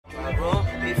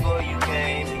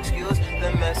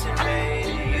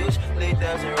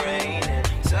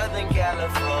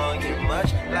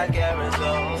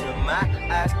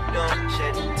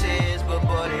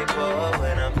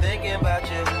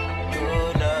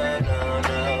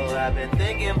I've been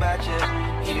thinking about you.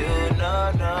 You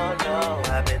know, no, no.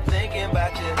 I've been thinking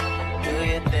about you. Do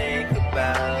you think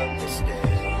about me still?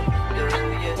 Do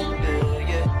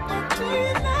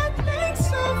you not think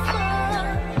so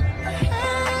far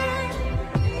ahead?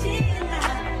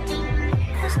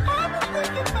 Cause I've been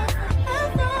thinking about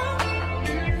forever.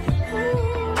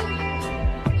 Ooh.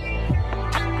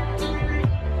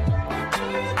 Do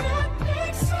you not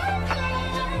think so far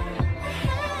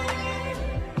ahead?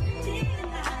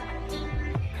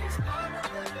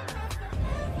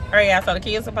 All right, y'all, so the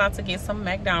kids about to get some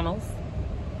McDonald's.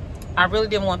 I really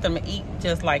didn't want them to eat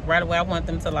just like right away. I want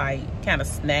them to like kind of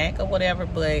snack or whatever,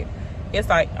 but it's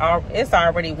like it's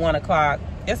already 1 o'clock.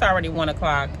 It's already 1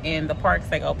 o'clock and the parks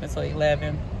stay open till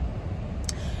 11.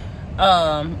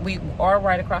 We are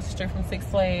right across the street from Six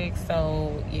Flags,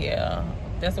 so yeah,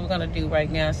 that's what we're gonna do right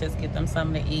now, is just get them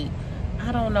something to eat.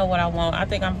 I don't know what I want. I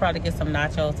think I'm probably get some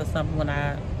nachos or something when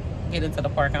I get into the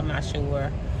park. I'm not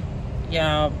sure.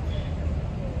 Yeah,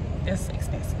 it's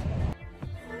expensive.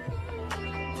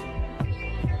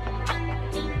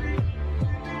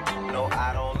 No,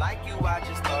 I don't like you, I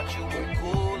just thought you were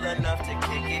cool enough to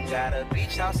kick it. Got a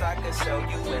beach house I could sell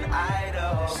you in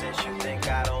Idaho. Since you think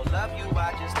I don't love you,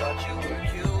 I just thought you were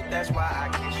cute. That's why I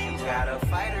kiss you. Got a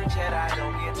fighter jet, I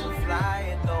don't get to fly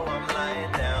it, though I'm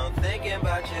lying down thinking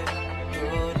about you. You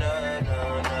no,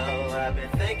 no, no. I've been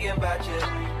thinking about you.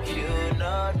 You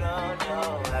no, no,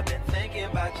 no. I've been thinking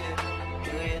about you.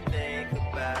 Do you think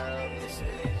about this?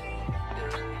 Do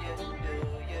you?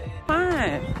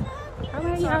 Fine. All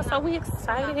right, y'all, so we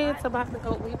excited. It's about to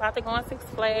go. We about to go on Six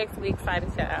Flags. We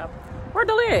excited, y'all. Where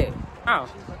the leg? Oh,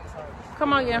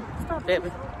 come on, yeah. Stop,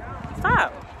 baby.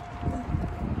 Stop.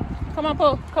 Come on,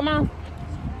 Pooh. Come on.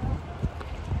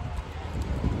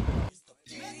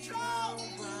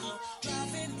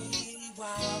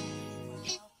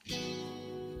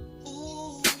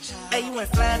 Hey, you went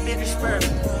flying in the spur.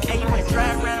 Hey, you went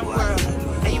drive around the world.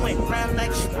 Hey, you went round like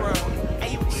a squirrel.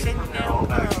 Hey, you went sitting down the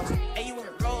world. Hey, you went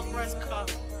a Rolls Royce car.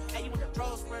 Hey, you went a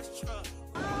Rolls Royce truck.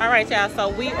 All right, y'all, so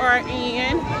we are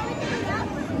in.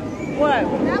 What?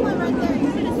 That one right there, you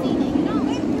should have seen it, you know?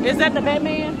 Is that the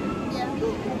Batman? Yeah.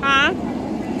 Huh?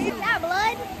 Is that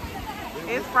blood?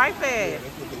 It's Fright Fest.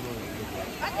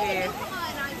 Yeah.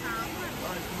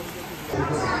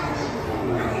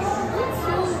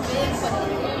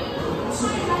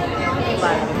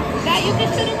 That you can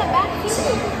sit in the back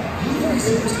too.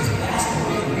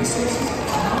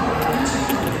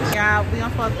 Yeah, we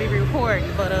don't supposed to be recording,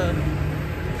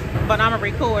 but I'ma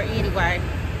record anyway.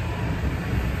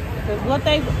 Cause what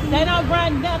they don't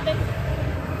run nothing.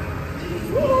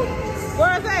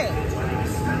 Where is that?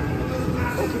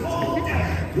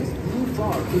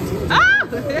 Oh!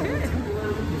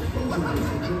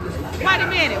 Wait a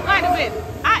minute.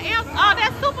 Oh,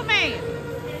 that's Superman.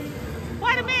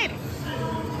 Wait a minute.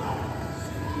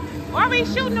 Are we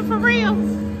shooting him for real?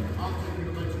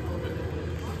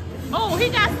 Oh, he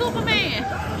got Superman.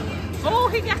 Oh,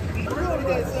 he got.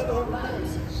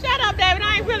 Shut up, David.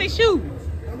 I ain't really shooting.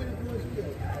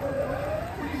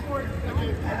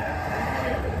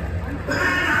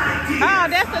 Oh,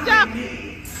 that's the joke.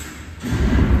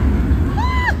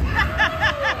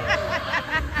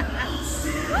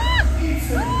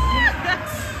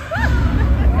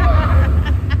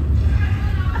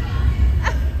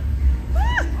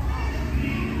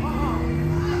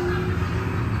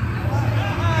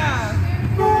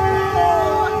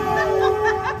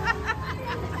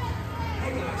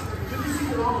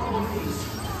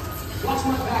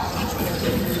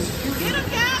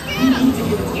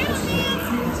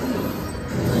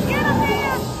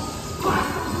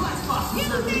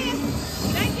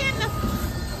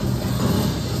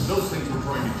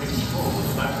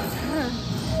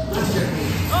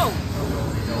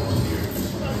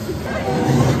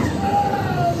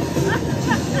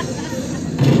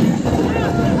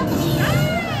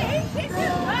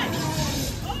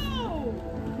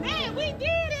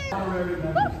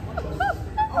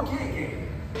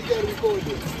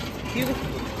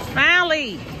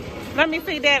 Finally, let me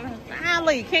see that.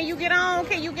 Finally, can you get on?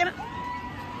 Can you get on?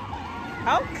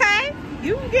 Okay,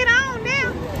 you can get on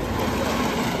now.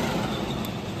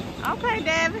 Okay,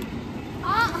 David.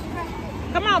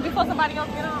 Come on, before somebody else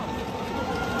get on.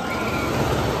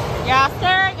 Y'all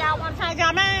scared? Y'all want to change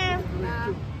your mind?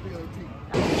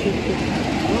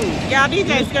 Y'all,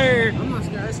 DJ scared. I'm not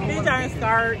scared. DJ ain't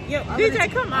scared. Yep. DJ,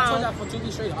 come I told on. y'all for 2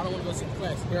 weeks straight, I don't want to go see the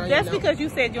class. That's because you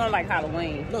said you don't like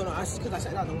Halloween. No, because I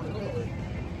said I don't want to go nowhere.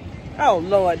 Oh,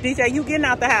 Lord. DJ, you getting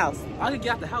out the house. I can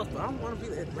get out the house, but I don't want to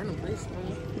be at a random place.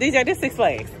 DJ, this Six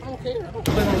Flags. I don't care.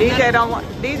 DJ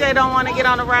don't want to get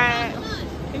on the ride.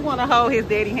 He want to hold his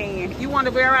daddy hand. You want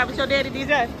to ride with your daddy,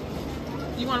 DJ?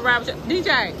 You want to ride with your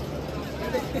DJ?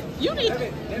 You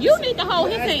need to hold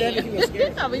his hand. He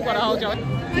told me he want to hold your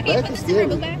hand. Okay, put this in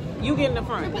the back. You get in the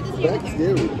front. Put this here. Back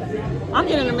scary. I'm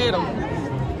getting in the middle.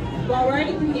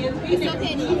 It's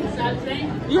okay.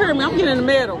 You heard me? I'm getting in the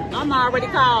middle. I'm already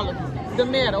calling the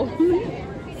middle.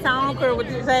 Sound curve with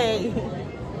this hey.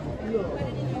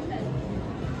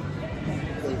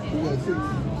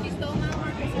 She stole my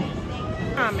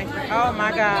marker. Oh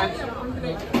my God.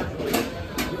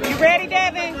 You ready,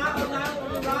 Devin?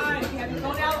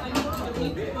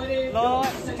 Lord,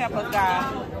 help us,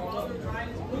 God.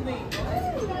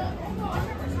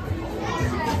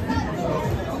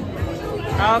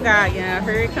 Oh God, yeah,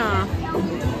 here it comes.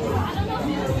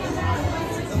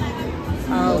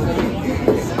 Oh,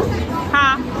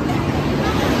 huh?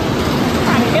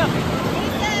 Trying to help me.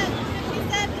 She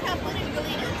said how put it to go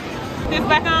in. This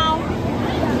back on.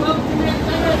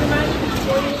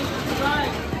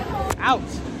 Ouch.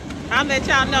 I'll let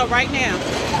y'all know right now.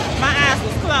 My eyes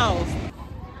was closed.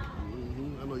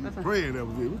 I know you praying that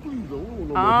was it. Please don't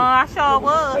know. I sure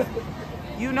was.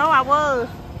 You know I was.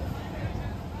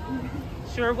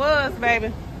 Sure was,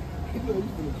 baby. You know you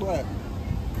finna clap.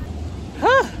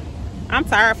 I'm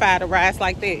terrified of rides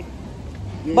like that.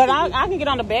 Yeah, But I can get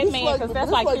on the Batman like because the- that's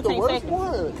it's like the 15 worst seconds.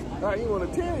 one. I ain't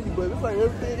want to tell you, but it's like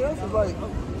everything else is like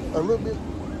a little bit,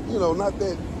 you know, not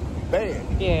that bad.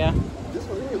 Yeah. This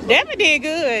one here is like, Devin did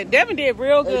good. Devin did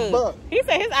real Hey, good. Buck. He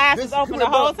said his eyes was open the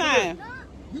whole time.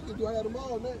 you can do have them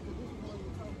all now.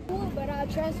 Wood, but I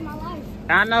trust my life.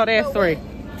 I know that's three.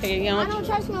 Hey, I don't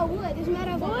trust no wood. It's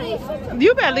matter of faith.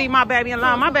 you better leave my baby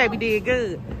alone. My baby did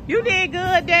good. You did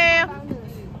good, Dev.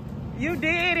 You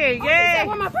did it, yeah.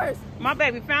 Where my purse? My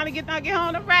baby finally get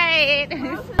home to ride.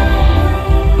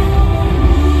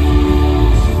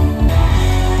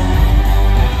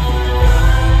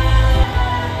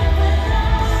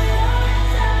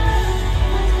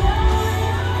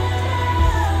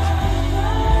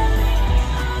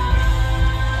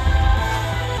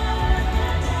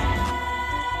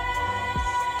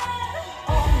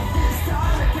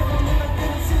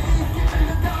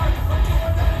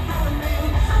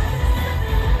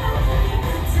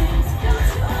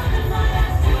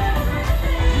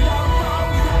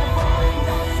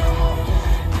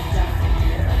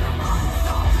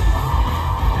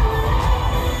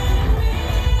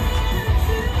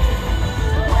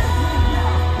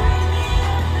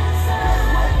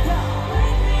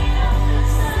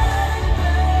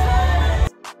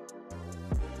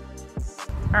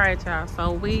 All right, y'all.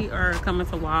 So we are coming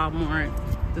to Walmart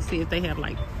to see if they have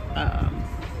like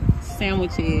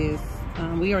sandwiches.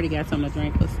 We already got something to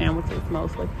drink, but sandwiches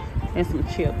mostly, and some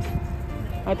chips.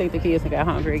 I think the kids got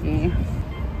hungry again.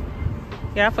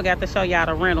 Yeah, I forgot to show y'all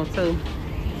the rental too.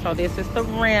 So this is the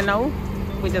rental.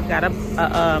 We just got a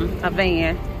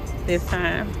van this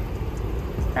time.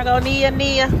 There go Nia.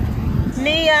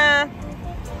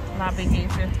 My big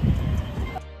answer.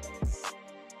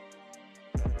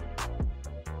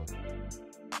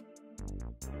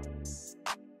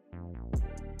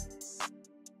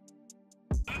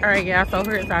 All right, y'all, so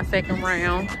here's our second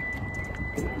round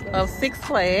of Six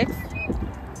Flags.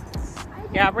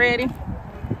 Y'all ready?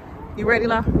 You ready,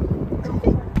 La?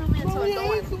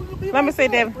 Let me see,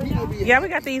 Devin. Yeah, we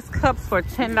got these cups for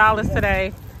 $10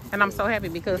 today. And I'm so happy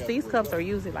because these cups are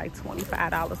usually like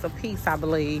 $25 a piece, I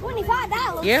believe.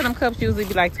 $25? Yeah, them cups usually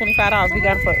be like $25. We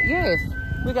got them for, yes,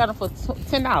 we got them for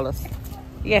 $10.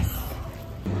 Yes.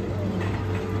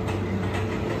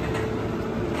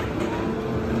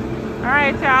 All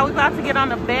right, y'all, we about to get on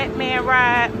the Batman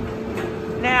ride.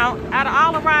 Now, out of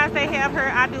all the rides they have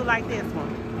here, I do like this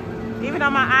one. Even though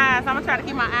my eyes, I'm gonna try to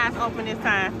keep my eyes open this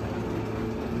time.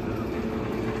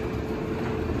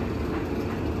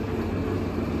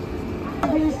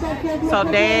 So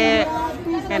Dad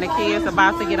and the kids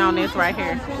about to get on this right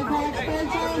here.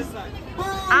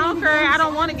 I don't care, I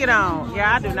don't want to get on.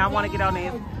 Yeah, I do not want to get on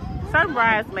this. Certain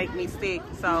rides make me sick,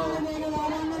 so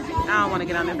I don't want to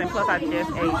get on this. And plus, I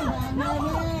just ate.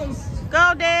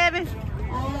 Go, Debbie.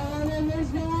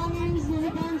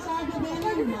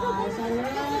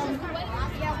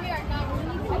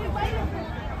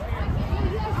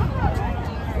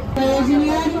 Ladies and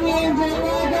gentlemen,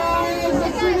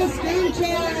 let's do the spin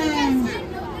challenge.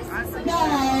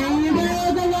 Guys, you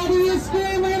know the lady you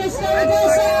spin, we're gonna start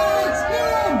this out.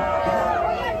 Spin.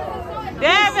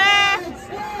 Debbie.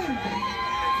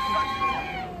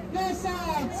 This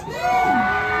side, spin.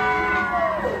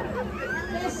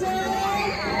 This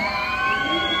side.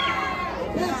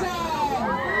 This side.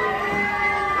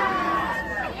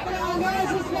 Come on, guys,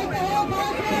 let's make the whole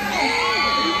park.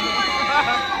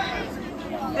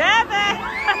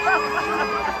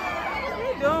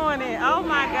 doing it. Oh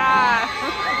my God.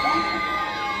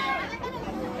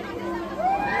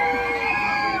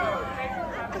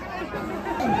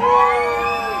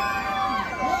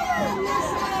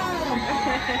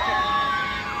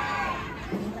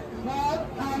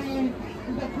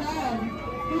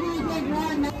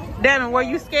 Devin, were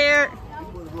you scared?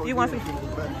 You want some?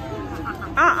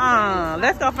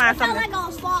 Let's go find something. Like I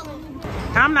was falling.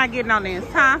 I'm not getting on this,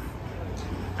 huh?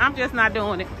 I'm just not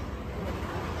doing it.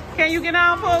 Can you get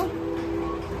on,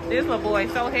 Pooh? This little boy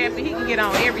is so happy he can get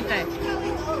on everything.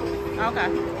 Okay.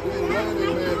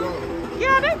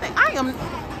 Yeah, that thing.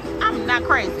 I'm not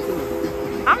crazy.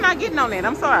 I'm not getting on that.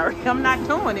 I'm sorry. I'm not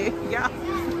doing it.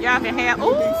 Y'all can have.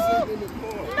 Ooh,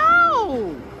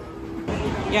 no.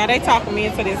 Yeah, they talking me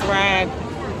into this ride.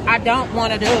 I don't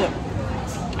want to do it.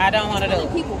 I don't want to do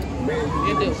it.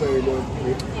 You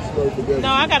do. No,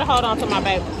 I gotta hold on to my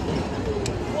baby.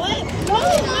 What? No,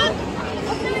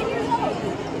 I'm 9 years old.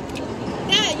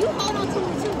 Dad, you hold on to me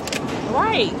too.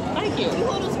 Right. Thank you. You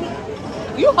hold on to me.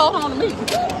 You hold on to me.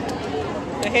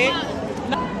 The heck?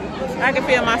 No. I can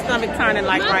feel my stomach turning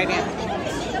like right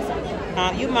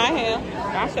now. You might have.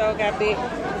 I sure got big.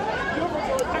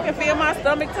 I can feel my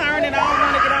stomach turning. I don't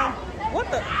want to get on. What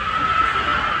the?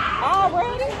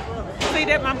 Already? See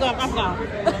that? I'm gone.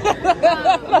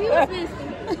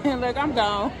 Look, I'm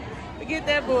gone. Forget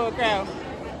that bull crowd.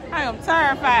 I am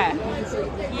terrified.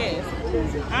 Yes.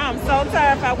 I am so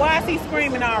terrified. Why is he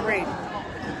screaming already?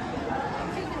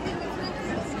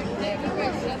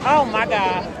 Oh my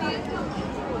God.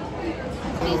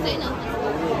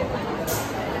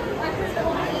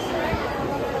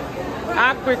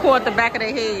 I record the back of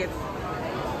their heads.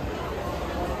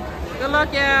 Good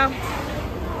luck, y'all.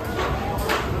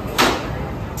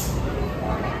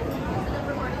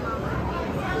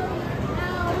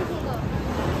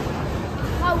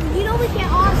 Oh, you know we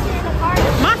can't all sit in the car.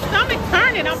 My stomach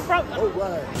turning. I'm broke. Oh,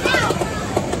 right.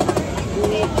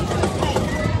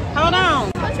 Hold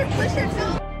on. Push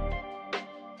yourself.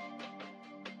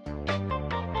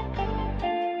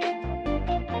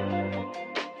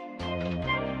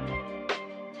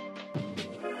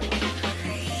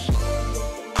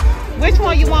 Which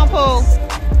one you want, Pooh?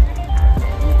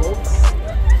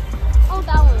 Oh,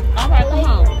 that one. All right, come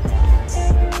on.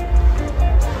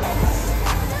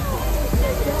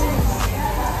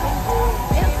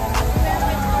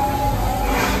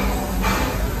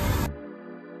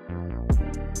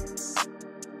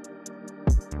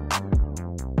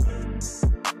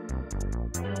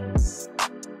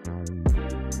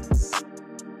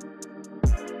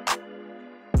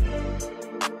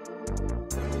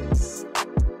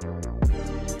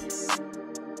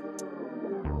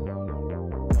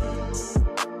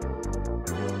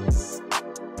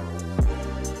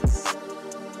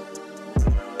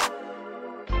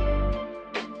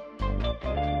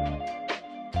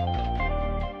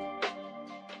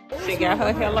 She got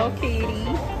her Hello Kitty.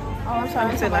 Oh, I'm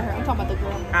sorry. I'm talking about the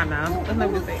girl. I know. Let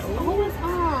me say. Who is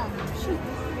shoot.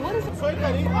 What is it? Oh.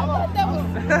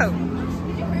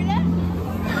 Did you hear that?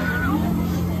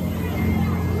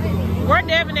 Where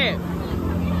Devin at?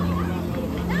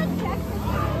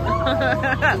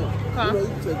 Huh? You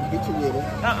can get you with him.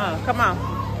 Come on.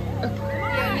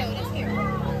 Yeah, no, that's here.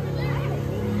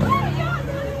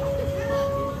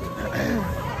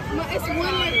 No, it's one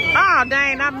right there. Oh,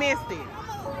 dang, I missed it.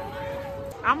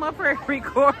 I'm up here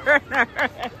recording.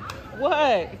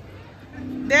 What?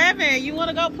 Devin, you want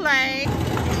to go play?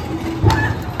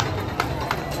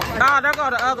 Oh, there go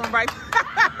the other one right.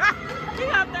 He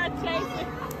out there chasing.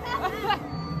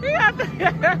 He out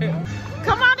there.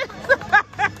 Come on.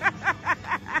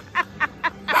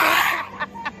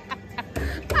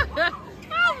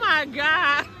 Oh my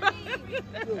God.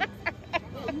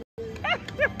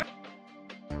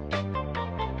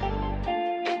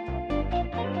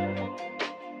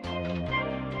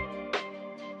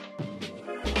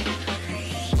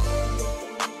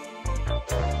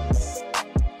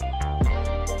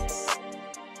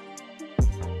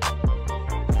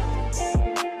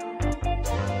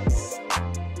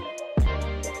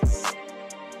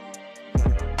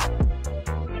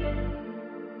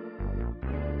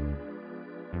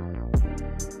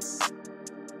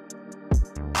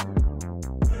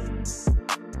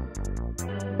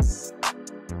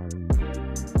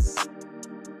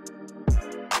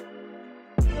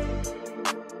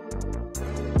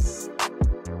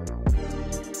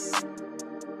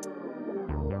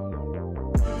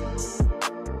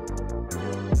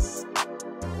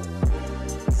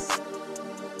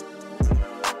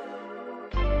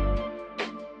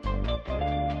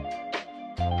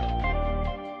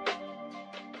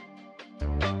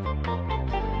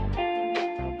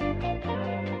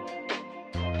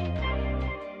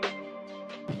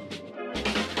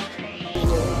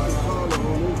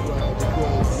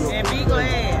 And be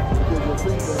glad. Because your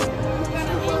feet slip out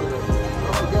of there.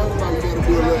 I forgot about that a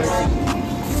bit last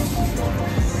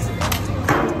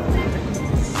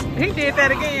He did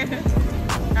that again.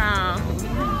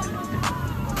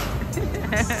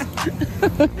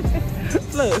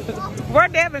 Look,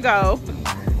 where'd Devin go?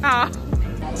 All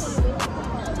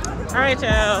right,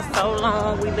 y'all. So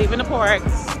long. We leaving the park.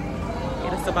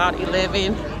 It is about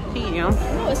 11 p.m.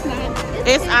 No, it's not.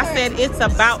 I said it's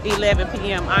about 11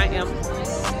 p.m. I'm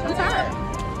tired.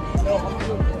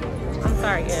 I'm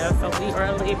sorry, yeah. So we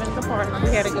are leaving the park. We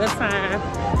had a good time.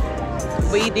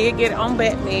 We did get on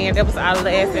Batman. That was our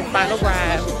last and final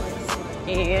ride.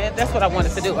 And that's what I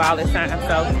wanted to do all this time.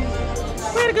 So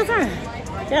we had a good time.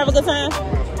 You have a good time?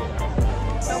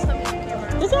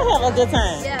 Did y'all have a good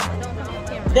time? Yeah, but don't come on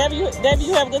camera. Devin,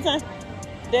 you have a good time?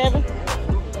 Devin?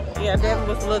 Yeah, Devin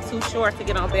was a little too short to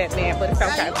get on Batman, but it's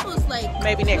okay. Almost like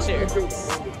Maybe next year.